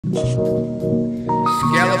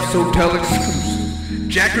Scallops Hotel exclusive.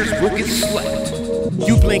 Jackers will get slept.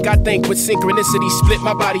 You blink, I think with synchronicity, split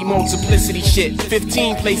my body multiplicity shit.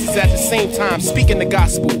 15 places at the same time, speaking the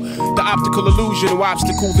gospel. The optical illusion who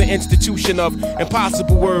obstacle the institution of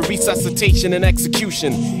impossible word, resuscitation and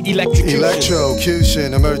execution.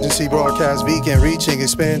 Electrocution, emergency broadcast beacon, reaching,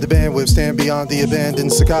 expand the bandwidth, stand beyond the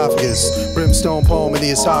abandoned sarcophagus. Brimstone poem in the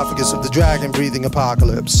esophagus of the dragon breathing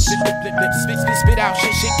apocalypse. Spit out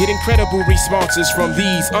shit, get incredible responses from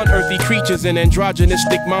these unearthly creatures and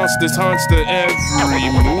androgynistic monsters. Haunts the every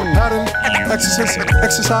pattern,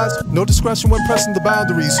 exercise, no discretion when pressing the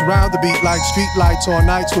boundaries. Surround the beat like street lights on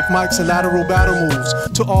nights with mics and lateral battle moves.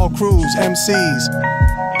 To all crews, MCs,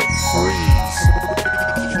 freeze.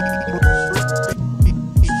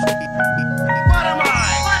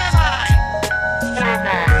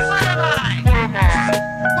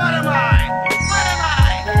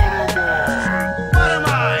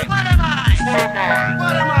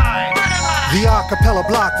 The acapella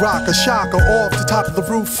block rocker, shocker, off the top of the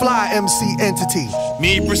roof, fly MC entity.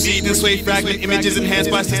 Me proceed and sway fragment images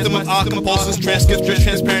enhanced by system of arc compulsions, transcripts drift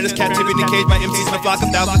transparent as captivity caged by MCs in a flock of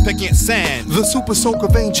thousands picking at sand. The super soaker,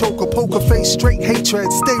 vein choker, poker face, straight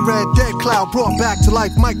hatred, stay red, dead cloud, brought back to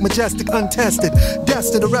life, Mike majestic, untested,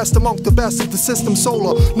 destined to rest amongst the best of the system,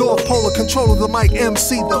 solar, north polar, control of the mic,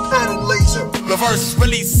 MC, the pattern laser. Reverse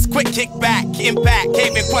release, quick kickback, impact,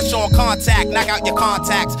 cave-in, crush on contact, knock out your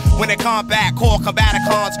contacts when they come back, core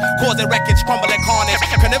combaticons, causing wreckage, crumbling carnage,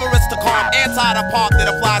 carnivorous to calm, anti-pop that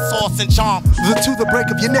applies sauce and charm. To the break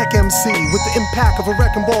of your neck, MC, with the impact of a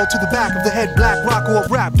wrecking ball to the back of the head, black rock or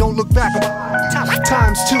rap, don't look back.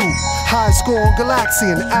 Times two, high score on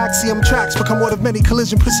Galaxian, axiom tracks become one of many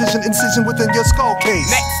collision, precision, incision within your skull case.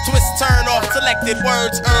 Next twist, turn off selected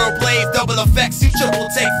words, blade, double effects, you triple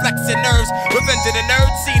take, flexing nerves, revenging the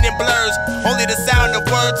nerd, seen in blurs, only the sound of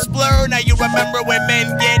words blur, now you remember when men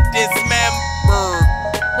get dismembered.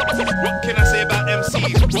 What can I say about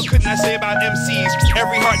MCs? What couldn't I say about MCs?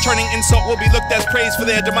 Every heart-churning insult will be looked as praise for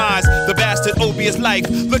their demise. The bastard obious life.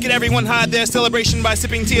 Look at everyone hide their celebration by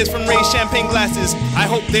sipping tears from raised champagne glasses. I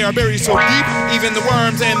hope they are buried so deep, even the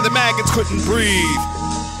worms and the maggots couldn't breathe.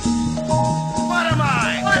 What am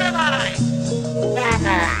I? What am I? What am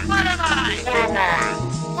I? What am I?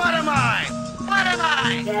 What am I? What am I?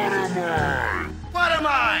 What am I? What am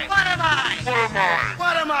I? What am I?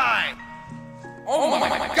 What am I? Oh my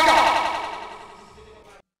God!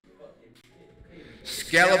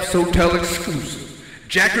 Scallops Hotel exclusive.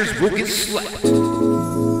 Jackers will get slept.